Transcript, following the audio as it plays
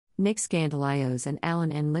Nick Scandalios and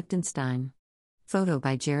Alan N. Lichtenstein. Photo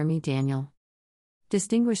by Jeremy Daniel.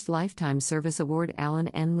 Distinguished Lifetime Service Award Alan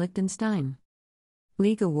N. Lichtenstein.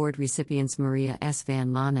 League Award recipients Maria S.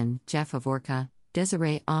 Van Lonen, Jeff Avorka,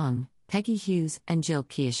 Desiree Ong, Peggy Hughes, and Jill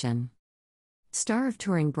Kieshin. Star of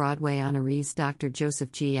Touring Broadway honorees Dr.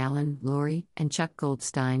 Joseph G. Allen, Laurie, and Chuck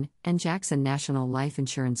Goldstein, and Jackson National Life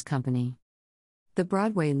Insurance Company. The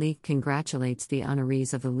Broadway League congratulates the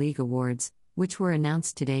honorees of the League Awards, which were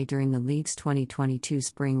announced today during the League's 2022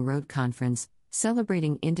 Spring Road Conference,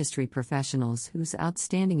 celebrating industry professionals whose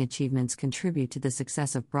outstanding achievements contribute to the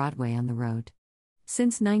success of Broadway on the road.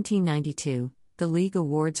 Since 1992, the League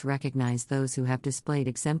Awards recognize those who have displayed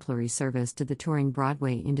exemplary service to the touring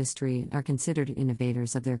Broadway industry and are considered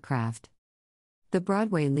innovators of their craft. The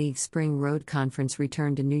Broadway League Spring Road Conference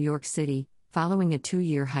returned to New York City, following a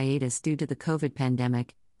 2-year hiatus due to the COVID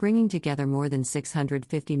pandemic, bringing together more than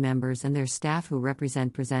 650 members and their staff who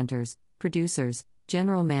represent presenters, producers,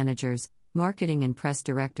 general managers, marketing and press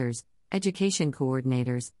directors, education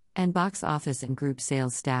coordinators, and box office and group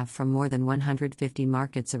sales staff from more than 150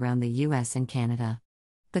 markets around the U.S. and Canada.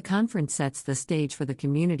 The conference sets the stage for the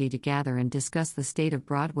community to gather and discuss the state of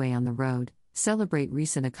Broadway on the road, celebrate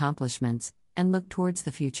recent accomplishments, and look towards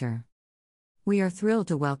the future. We are thrilled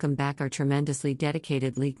to welcome back our tremendously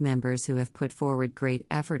dedicated League members who have put forward great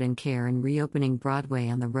effort and care in reopening Broadway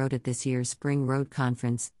on the road at this year's Spring Road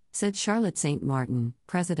Conference, said Charlotte St. Martin,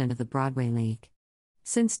 president of the Broadway League.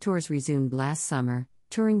 Since tours resumed last summer,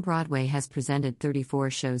 Touring Broadway has presented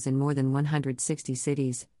 34 shows in more than 160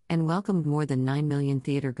 cities, and welcomed more than 9 million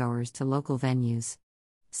theatergoers to local venues.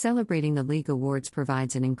 Celebrating the League Awards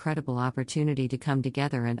provides an incredible opportunity to come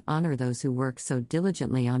together and honor those who work so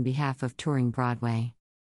diligently on behalf of Touring Broadway.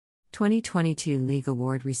 2022 League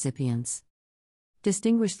Award recipients.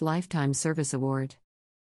 Distinguished Lifetime Service Award.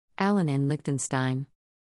 Alan N. Lichtenstein.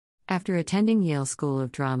 After attending Yale School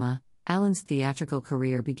of Drama, Alan's theatrical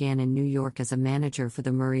career began in New York as a manager for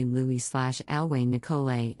the Murray Louis/Alwayne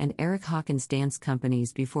Nicolay and Eric Hawkins dance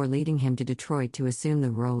companies before leading him to Detroit to assume the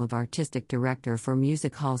role of artistic director for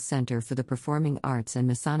Music Hall Center for the Performing Arts and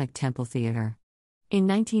Masonic Temple Theater. In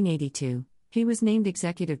 1982, he was named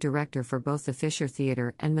executive director for both the Fisher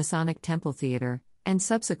Theater and Masonic Temple Theater, and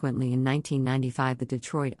subsequently in 1995 the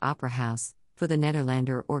Detroit Opera House, for the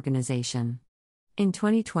Nederlander organization. In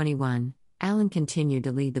 2021, Alan continued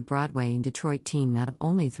to lead the Broadway in Detroit team not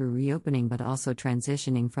only through reopening but also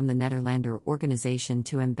transitioning from the Nederlander organization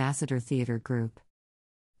to Ambassador Theater Group.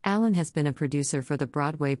 Alan has been a producer for the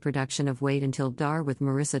Broadway production of Wait Until Dar with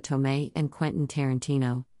Marissa Tomei and Quentin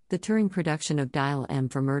Tarantino, the touring production of Dial M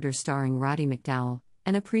for Murder starring Roddy McDowall,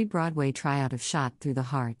 and a pre-Broadway tryout of Shot Through the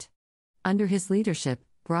Heart. Under his leadership,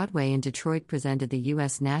 Broadway in Detroit presented the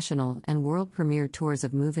U.S. national and world premiere tours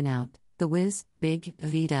of Movin' Out, The Wiz, Big,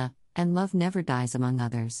 Evita, and Love Never Dies among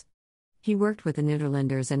others. He worked with the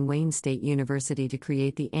Nederlanders and Wayne State University to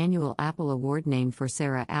create the annual Apple Award named for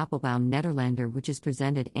Sarah Applebaum Nederlander, which is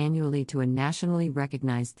presented annually to a nationally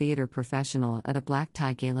recognized theater professional at a black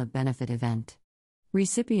tie gala benefit event.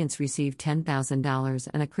 Recipients receive $10,000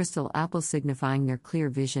 and a crystal apple signifying their clear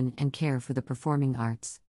vision and care for the performing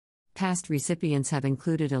arts. Past recipients have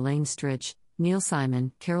included Elaine Stritch, Neil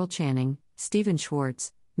Simon, Carol Channing, Stephen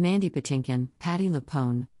Schwartz, Mandy Patinkin, Patti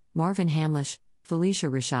LuPone, Marvin Hamlish, Felicia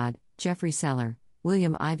Rashad, Jeffrey Seller,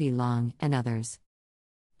 William Ivy Long, and others.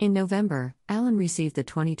 In November, Alan received the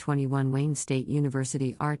 2021 Wayne State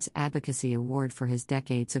University Arts Advocacy Award for his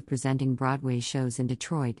decades of presenting Broadway shows in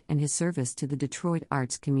Detroit and his service to the Detroit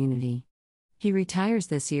arts community. He retires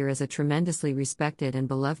this year as a tremendously respected and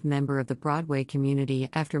beloved member of the Broadway community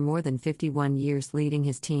after more than 51 years leading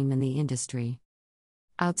his team in the industry.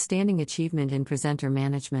 Outstanding Achievement in Presenter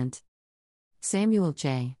Management. Samuel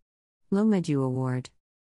J. Lomedu Award.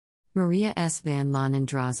 Maria S. Van Lonen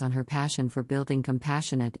draws on her passion for building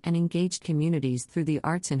compassionate and engaged communities through the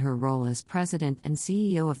arts in her role as president and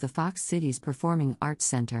CEO of the Fox Cities Performing Arts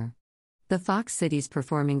Center. The Fox Cities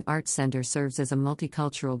Performing Arts Center serves as a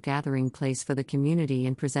multicultural gathering place for the community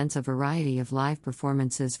and presents a variety of live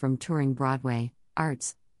performances from touring Broadway,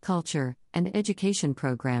 arts, culture, and education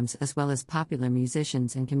programs as well as popular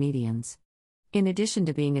musicians and comedians. In addition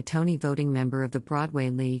to being a Tony voting member of the Broadway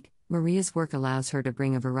League, Maria's work allows her to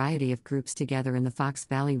bring a variety of groups together in the Fox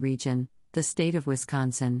Valley region, the state of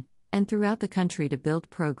Wisconsin, and throughout the country to build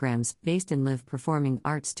programs based in live performing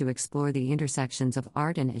arts to explore the intersections of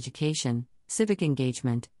art and education, civic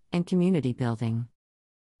engagement, and community building.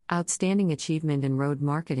 Outstanding Achievement in Road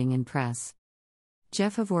Marketing and Press.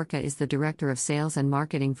 Jeff Avorka is the Director of Sales and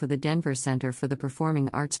Marketing for the Denver Center for the Performing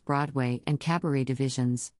Arts Broadway and Cabaret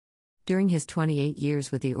divisions. During his 28 years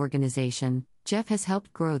with the organization, Jeff has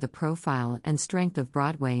helped grow the profile and strength of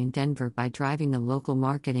Broadway in Denver by driving the local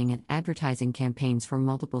marketing and advertising campaigns for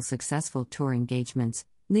multiple successful tour engagements,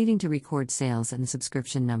 leading to record sales and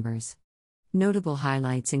subscription numbers. Notable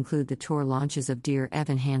highlights include the tour launches of Dear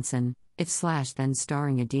Evan Hansen, If / Then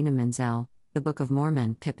starring Idina Menzel, The Book of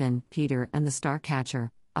Mormon, Pippin, Peter and the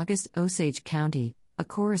Starcatcher, August Osage County, A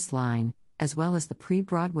Chorus Line, as well as the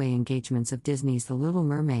pre-Broadway engagements of Disney's The Little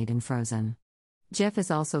Mermaid and Frozen. Jeff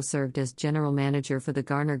has also served as general manager for the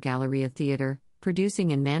Garner Galleria Theater,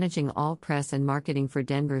 producing and managing all press and marketing for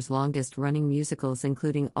Denver's longest-running musicals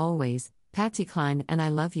including Always, Patsy Cline and I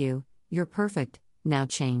Love You, You're Perfect, Now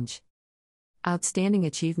Change. Outstanding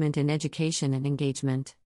achievement in education and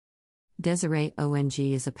engagement. Desiree Ong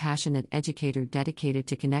is a passionate educator dedicated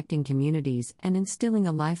to connecting communities and instilling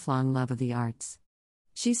a lifelong love of the arts.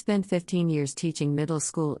 She spent 15 years teaching middle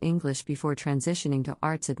school English before transitioning to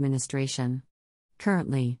arts administration.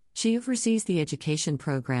 Currently, she oversees the education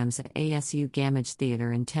programs at ASU Gamage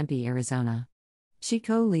Theater in Tempe, Arizona. She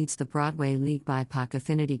co-leads the Broadway League BIPOC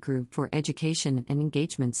Affinity Group for Education and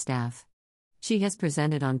Engagement staff. She has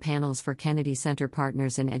presented on panels for Kennedy Center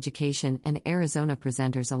Partners in Education and Arizona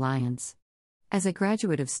Presenters Alliance. As a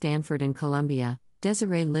graduate of Stanford and Columbia,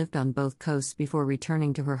 Desiree lived on both coasts before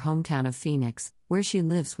returning to her hometown of Phoenix, where she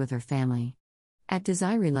lives with her family. At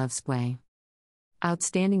Desiree Loves Way.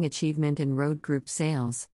 Outstanding achievement in road group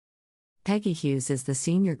sales. Peggy Hughes is the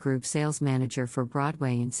senior group sales manager for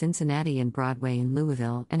Broadway in Cincinnati and Broadway in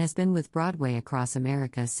Louisville and has been with Broadway across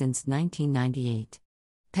America since 1998.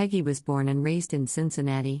 Peggy was born and raised in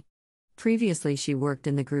Cincinnati. Previously, she worked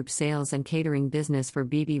in the group sales and catering business for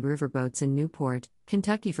BB Riverboats in Newport,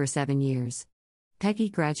 Kentucky for 7 years. Peggy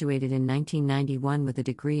graduated in 1991 with a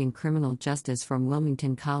degree in criminal justice from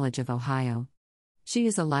Wilmington College of Ohio. She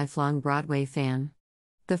is a lifelong Broadway fan.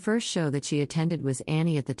 The first show that she attended was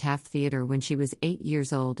Annie at the Taft Theater when she was 8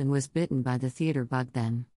 years old and was bitten by the theater bug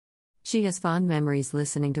then. She has fond memories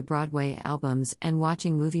listening to Broadway albums and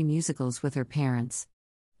watching movie musicals with her parents.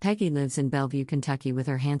 Peggy lives in Bellevue, Kentucky with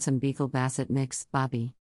her handsome Beagle Basset mix,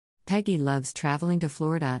 Bobby. Peggy loves traveling to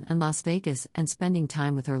Florida and Las Vegas and spending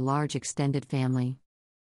time with her large extended family.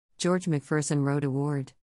 George McPherson Road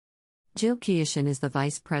Award. Jill Kieshin is the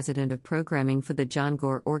Vice President of Programming for the John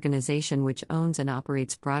Gore Organization, which owns and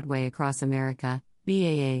operates Broadway Across America,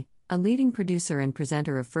 BAA, a leading producer and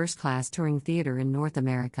presenter of first-class touring theater in North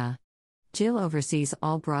America. Jill oversees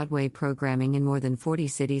all Broadway programming in more than 40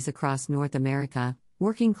 cities across North America,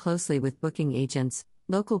 working closely with booking agents,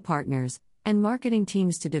 local partners, and marketing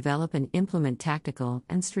teams to develop and implement tactical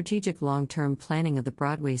and strategic long-term planning of the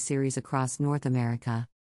Broadway series across North America.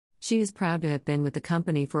 She is proud to have been with the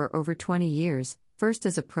company for over 20 years, first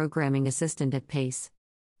as a programming assistant at Pace.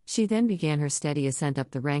 She then began her steady ascent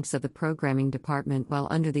up the ranks of the programming department while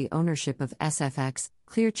under the ownership of SFX,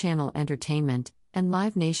 Clear Channel Entertainment, and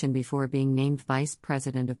Live Nation before being named Vice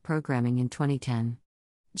President of Programming in 2010.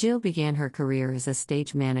 Jill began her career as a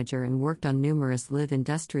stage manager and worked on numerous live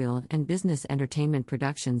industrial and business entertainment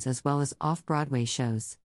productions as well as off-Broadway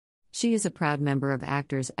shows. She is a proud member of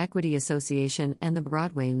Actors Equity Association and the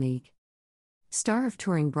Broadway League. Star of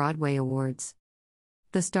Touring Broadway Awards.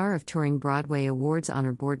 The Star of Touring Broadway Awards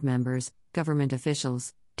honor board members, government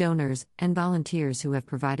officials, donors, and volunteers who have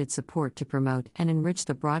provided support to promote and enrich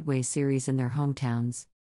the Broadway series in their hometowns.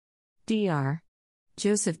 Dr.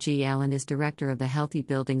 Joseph G. Allen is director of the Healthy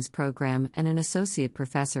Buildings Program and an associate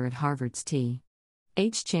professor at Harvard's T.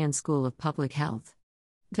 H. Chan School of Public Health.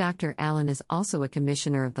 Dr. Allen is also a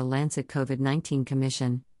commissioner of the Lancet COVID-19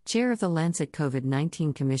 Commission, chair of the Lancet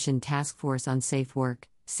COVID-19 Commission Task Force on Safe Work,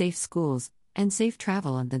 Safe Schools, and Safe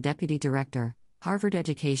Travel, and the deputy director, Harvard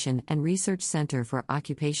Education and Research Center for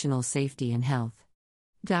Occupational Safety and Health.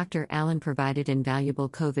 Dr. Allen provided invaluable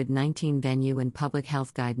COVID-19 venue and public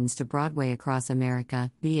health guidance to Broadway Across America,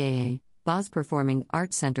 BAA, BOZ Performing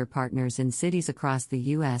Arts Center partners in cities across the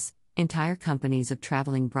U.S., entire companies of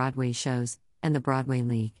traveling Broadway shows, and the Broadway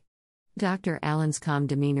League. Dr. Allen's calm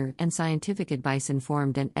demeanor and scientific advice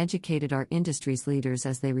informed and educated our industry's leaders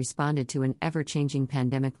as they responded to an ever-changing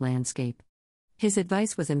pandemic landscape. His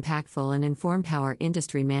advice was impactful and informed how our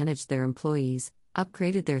industry managed their employees,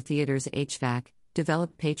 upgraded their theaters' HVAC,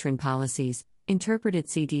 developed patron policies, interpreted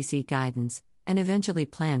CDC guidance, and eventually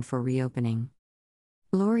planned for reopening.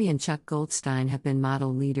 Lori and Chuck Goldstein have been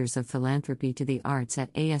model leaders of philanthropy to the arts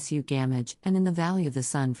at ASU Gamage and in the Valley of the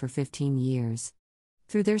Sun for 15 years.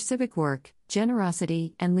 Through their civic work,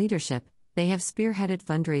 generosity, and leadership, they have spearheaded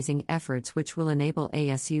fundraising efforts which will enable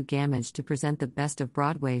ASU Gamage to present the best of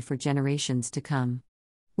Broadway for generations to come.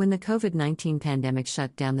 When the COVID-19 pandemic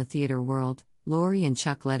shut down the theater world, Lori and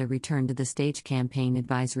Chuck led a return to the stage campaign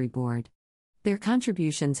advisory board. Their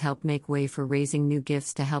contributions help make way for raising new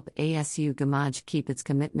gifts to help ASU Gamage keep its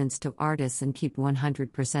commitments to artists and keep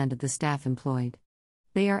 100% of the staff employed.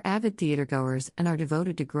 They are avid theatergoers and are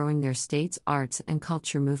devoted to growing their state's arts and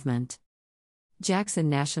culture movement. Jackson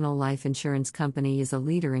National Life Insurance Company is a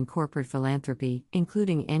leader in corporate philanthropy,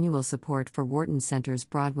 including annual support for Wharton Center's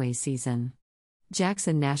Broadway season.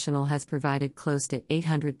 Jackson National has provided close to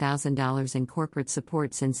 $800,000 in corporate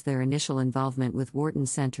support since their initial involvement with Wharton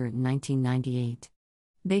Center in 1998.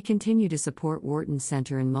 They continue to support Wharton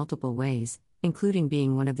Center in multiple ways, including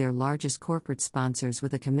being one of their largest corporate sponsors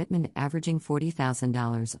with a commitment averaging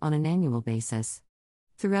 $40,000 on an annual basis.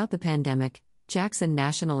 Throughout the pandemic, Jackson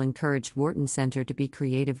National encouraged Wharton Center to be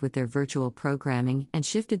creative with their virtual programming and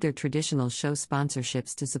shifted their traditional show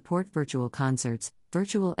sponsorships to support virtual concerts,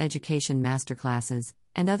 virtual education masterclasses,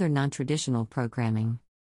 and other non-traditional programming.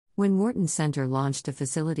 When Wharton Center launched a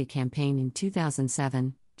facility campaign in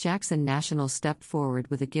 2007, Jackson National stepped forward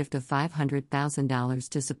with a gift of $500,000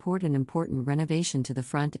 to support an important renovation to the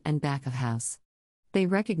front and back of house. They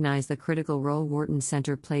recognize the critical role Wharton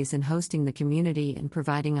Center plays in hosting the community and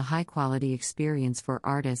providing a high-quality experience for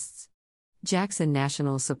artists. Jackson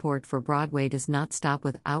National's support for Broadway does not stop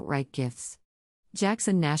with outright gifts.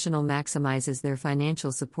 Jackson National maximizes their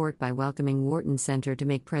financial support by welcoming Wharton Center to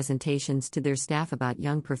make presentations to their staff about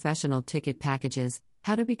young professional ticket packages,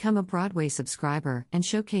 how to become a Broadway subscriber, and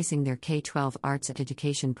showcasing their K-12 arts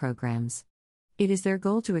education programs. It is their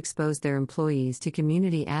goal to expose their employees to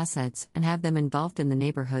community assets and have them involved in the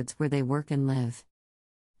neighborhoods where they work and live.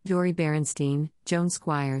 Dori Berenstein, Joan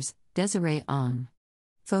Squires, Desiree Ong.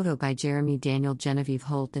 Photo by Jeremy Daniel, Genevieve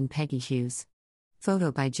Holt, and Peggy Hughes.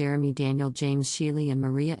 Photo by Jeremy Daniel, James Sheely, and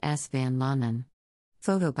Maria S. Van Lonen.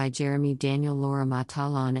 Photo by Jeremy Daniel, Laura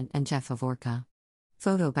Matalon, and Jeff Avorka.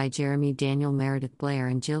 Photo by Jeremy Daniel, Meredith Blair,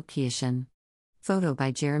 and Jill Kieshin. Photo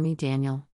by Jeremy Daniel.